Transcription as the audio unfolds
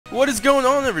What is going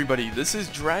on, everybody? This is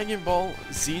Dragon Ball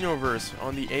Xenoverse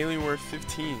on the Alienware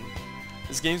 15.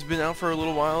 This game's been out for a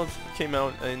little while. It came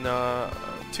out in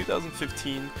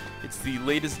 2015. It's the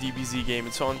latest DBZ game.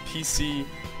 It's on PC,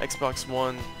 Xbox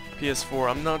One, PS4.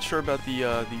 I'm not sure about the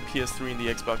PS3 and the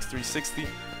Xbox 360,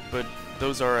 but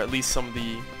those are at least some of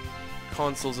the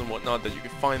consoles and whatnot that you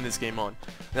can find this game on.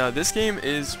 Now, this game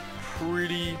is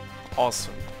pretty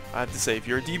awesome. I have to say, if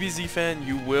you're a DBZ fan,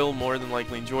 you will more than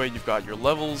likely enjoy it. You've got your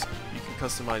levels, you can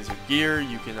customize your gear,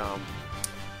 you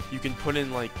can put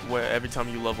in, like, every time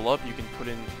you level up, you can put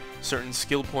in certain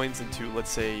skill points into, let's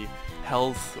say,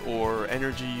 health or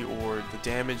energy or the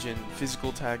damage in physical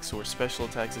attacks or special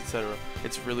attacks, etc.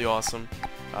 It's really awesome.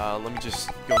 Let me just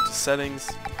go into settings,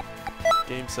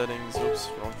 game settings, oops,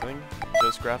 wrong thing,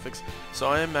 just graphics. So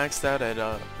I am maxed out at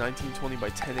 1920 by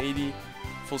 1080.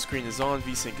 Full screen is on,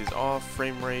 VSync is off,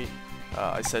 frame rate,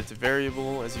 I set it to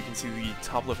variable. As you can see, the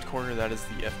top left corner, that is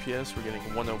the FPS. We're getting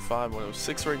 105,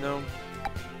 106 right now.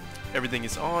 Everything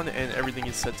is on, and everything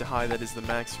is set to high. That is the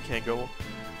max. You can't go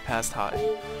past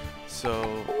high. So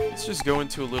let's just go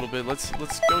into a little bit. Let's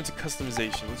go into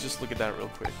customization. Let's just look at that real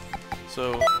quick.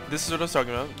 So this is what I was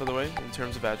talking about, by the way, in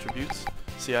terms of attributes.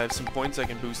 See, I have some points, I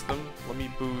can boost them. Let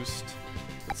me boost.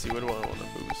 Let's see, what do I want to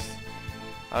boost?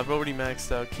 I've already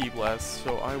maxed out Ki Blast,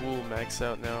 so I will max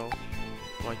out now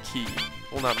my Ki.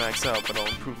 Well, not max out, but I'll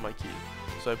improve my Ki.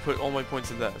 So I put all my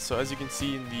points in that. So as you can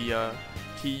see in the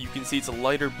Ki, you can see it's a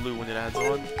lighter blue when it adds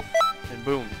on, and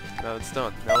boom, now it's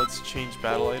done. Now let's change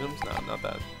battle items. No, not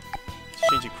that. Let's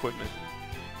change equipment.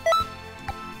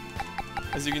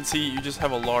 As you can see, you just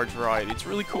have a large variety. It's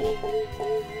really cool.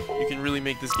 You can really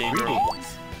make this game your own.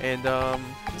 And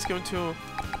let's go into a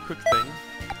quick thing.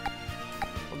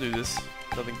 I'll do this.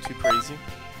 Nothing too crazy.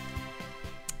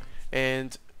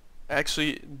 And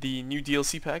actually, the new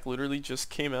DLC pack literally just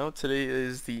came out. Today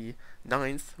is the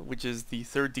 9th, which is the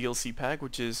 3rd DLC pack,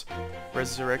 which is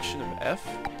Resurrection of F,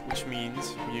 which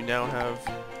means you now have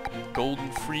Golden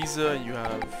Frieza, you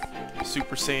have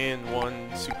Super Saiyan 1,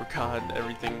 Super COD,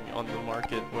 everything on the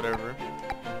market, whatever.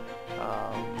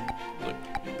 Look,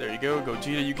 there you go,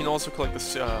 Gogeta. You can also collect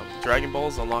the Dragon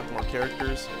Balls, unlock more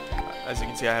characters. As you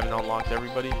can see, I haven't unlocked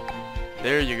everybody.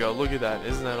 There you go, look at that,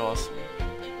 isn't that awesome?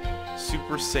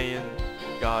 Super Saiyan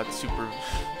God, super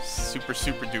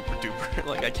duper duper.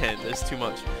 Like, I can't, there's too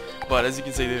much. But as you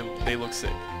can see, they look sick.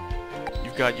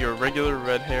 You've got your regular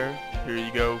red hair, here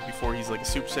you go, before he's like a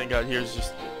Super Saiyan God. Here's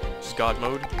just God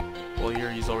mode. Well,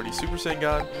 here he's already Super Saiyan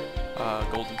God.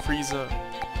 Golden Frieza.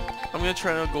 I'm gonna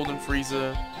try out Golden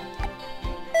Frieza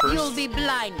first. You'll be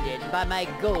blinded by my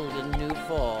golden new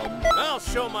form. I'll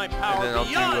show my power and then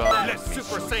beyond I'll that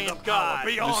Super Saiyan God.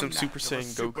 do some Super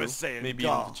Saiyan Goku, maybe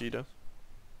even Vegeta,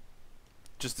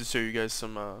 just to show you guys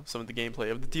some of the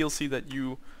gameplay of the DLC that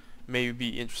you may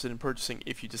be interested in purchasing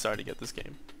if you decide to get this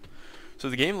game. So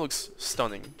the game looks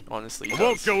stunning, honestly. It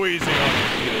won't go easy on you. Look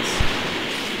at this.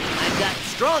 I've gotten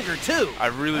stronger too. I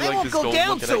really I like won't this go gold down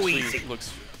look. It so actually easy.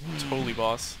 looks totally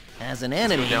boss. As an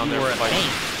enemy, down you there were a and fight. pain.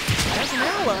 As an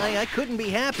ally, I couldn't be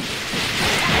happy.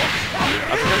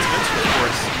 I forgot to mention, of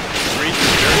course, create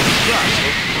your very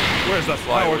Where's the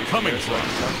power coming from?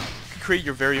 You can create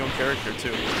your very own character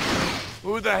too.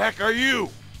 Who the heck are you?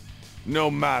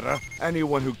 No matter.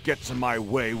 Anyone who gets in my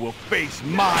way will face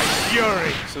my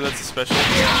fury. So that's a special.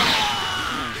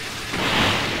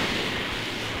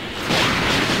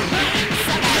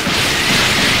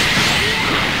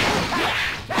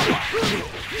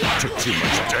 Took too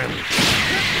much damage.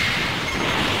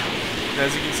 And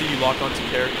as you can see, you lock onto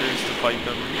characters to fight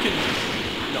them. You can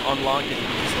unlock it, you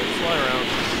can just like fly around.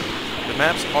 The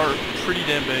maps are pretty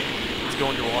damn big. Let's go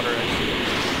underwater actually.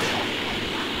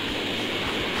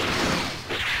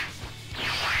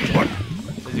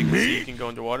 As you can see, you can go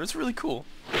underwater. It's really cool.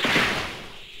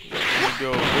 Let's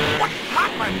go there.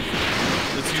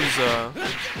 Let's use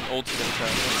ultimate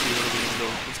attack. Let's see what we can go.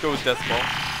 Let's go with Death Ball.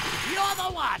 You're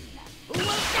the one who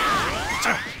will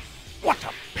die. What a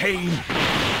pain.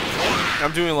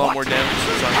 I'm doing a lot more damage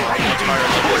since I'm on much higher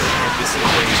level, and this is a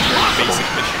very basic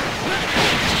mission.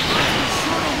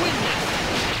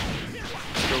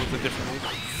 Let's go with a different move.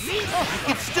 You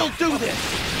can still do this.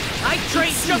 I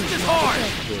train just as hard.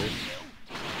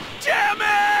 Damn it!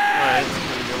 Alright,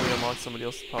 here we go. We unlocked somebody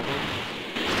else's power.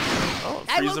 Oh,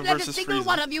 I won't Frieza let a versus single Frieza.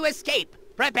 one of you escape.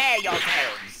 Prepare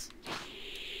yourselves.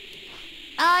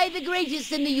 I, the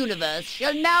greatest in the universe,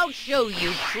 shall now show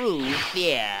you true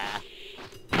fear.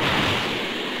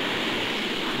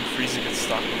 Frieza gets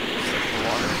stuck in the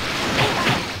water.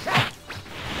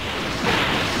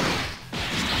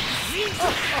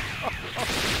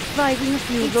 Fighting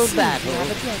feeble battle.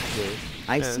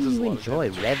 I Yeah, see this does a you lot of enjoy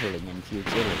damage. reveling in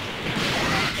futility.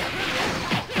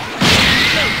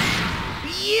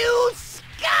 You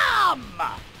scum!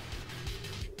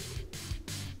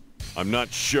 I'm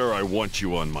not sure I want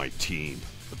you on my team,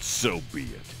 but so be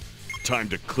it. Time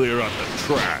to clear out the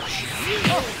trash.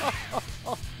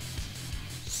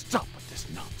 Stop with this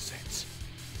nonsense.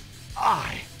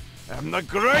 I am the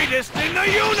greatest in the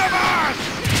universe!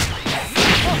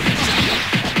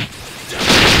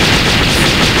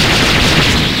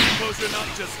 Suppose you're not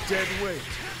just dead weight.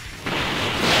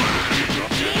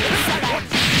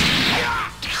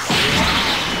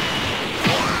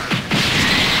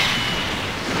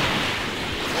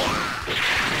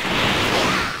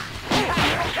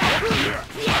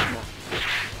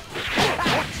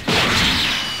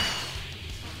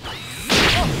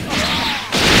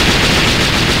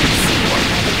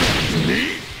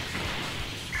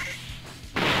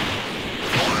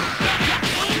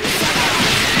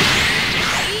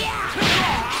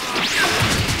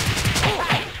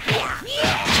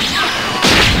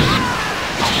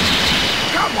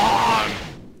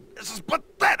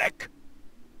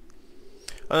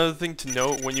 Another thing to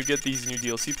note, when you get these new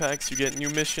DLC packs, you get new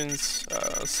missions,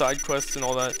 side quests, and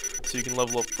all that, so you can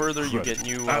level up further. You get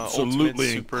new ultimate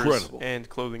supers and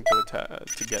clothing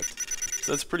to get.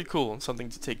 So that's pretty cool and something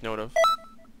to take note of.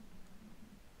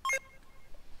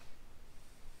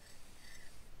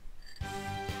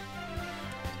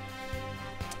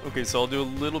 Okay, so I'll do a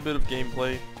little bit of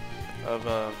gameplay of,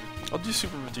 I'll do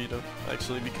Super Vegeta,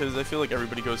 actually, because I feel like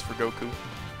everybody goes for Goku.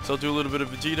 So I'll do a little bit of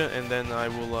Vegeta, and then I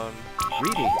will,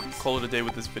 call it a day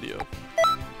with this video.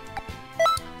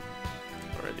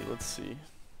 Alrighty, let's see.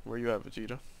 Where you at,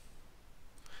 Vegeta?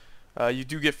 You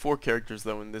do get 4 characters,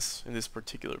 though, in this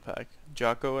particular pack.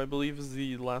 Jocko, I believe, is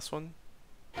the last one.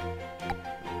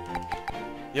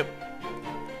 Yep.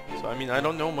 So, I mean, I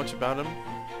don't know much about him.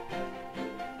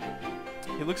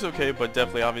 He looks okay, but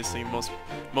definitely, obviously, most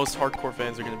hardcore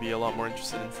fans are going to be a lot more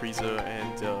interested in Frieza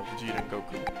and Vegeta and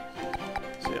Goku.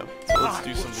 So yeah, so let's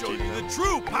do some Vegeta now. The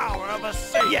true power of a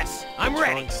Saiyan. Yes, I'm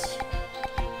ready.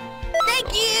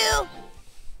 Thank you.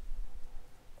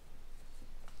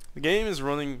 The game is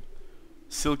running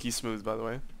silky smooth, by the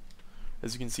way,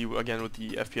 as you can see again with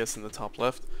the FPS in the top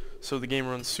left. So the game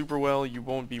runs super well. You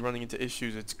won't be running into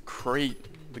issues. It's great.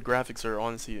 The graphics are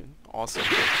honestly awesome,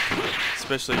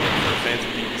 especially again for fans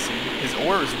of DBC. His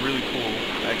aura is really cool,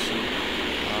 actually.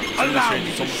 Allow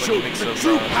me to show you the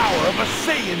true power of a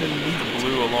Saiyan in me.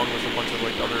 Blue along with a bunch of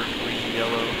like other green and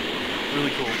yellow.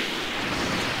 Really cool.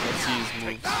 Let's see his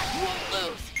moves.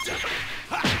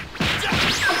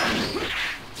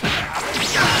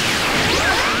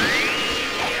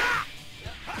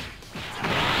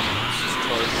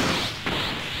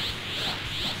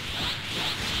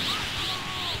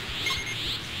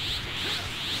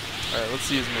 Alright, let's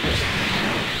see his moves.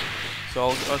 So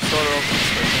I'll start off with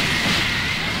special.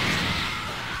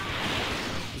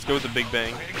 Let's go with the Big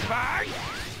Bang. Pretty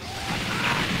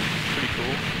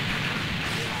cool.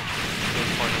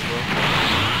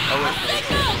 Oh, wait.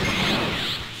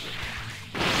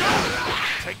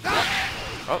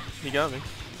 Oh, he got me.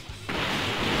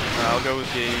 I'll go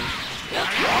with the...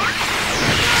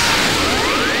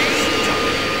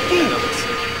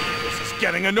 This is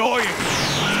getting annoying.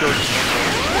 Let's go with this one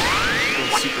more. Go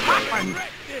with Super Bang.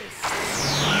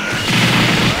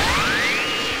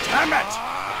 Damn it!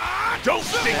 Don't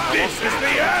think this is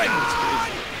the end!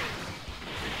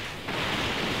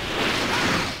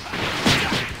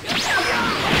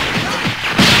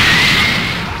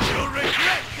 You'll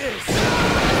regret this!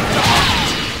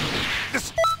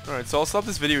 Alright, so I'll stop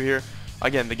this video here.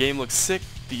 Again, the game looks sick.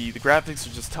 The graphics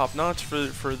are just top notch for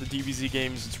the DBZ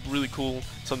games. It's really cool.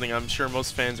 Something I'm sure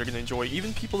most fans are going to enjoy.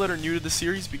 Even people that are new to the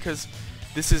series, because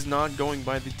this is not going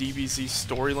by the DBZ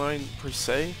storyline per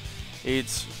se.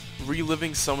 It's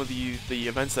reliving some of the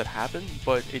events that happened,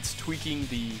 but it's tweaking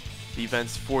the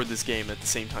events for this game at the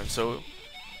same time. So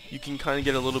you can kind of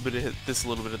get a little bit of this, a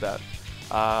little bit of that.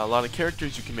 A lot of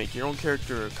characters, you can make your own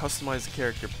character, customize the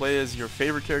character, play as your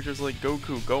favorite characters like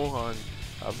Goku, Gohan,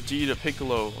 Vegeta,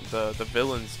 Piccolo, the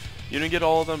villains. You didn't get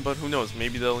all of them, but who knows,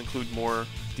 maybe they'll include more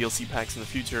DLC packs in the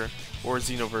future, or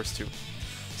Xenoverse too.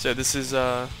 So this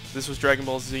was Dragon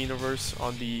Ball Xenoverse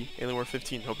on the Alienware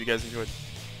 15. Hope you guys enjoyed.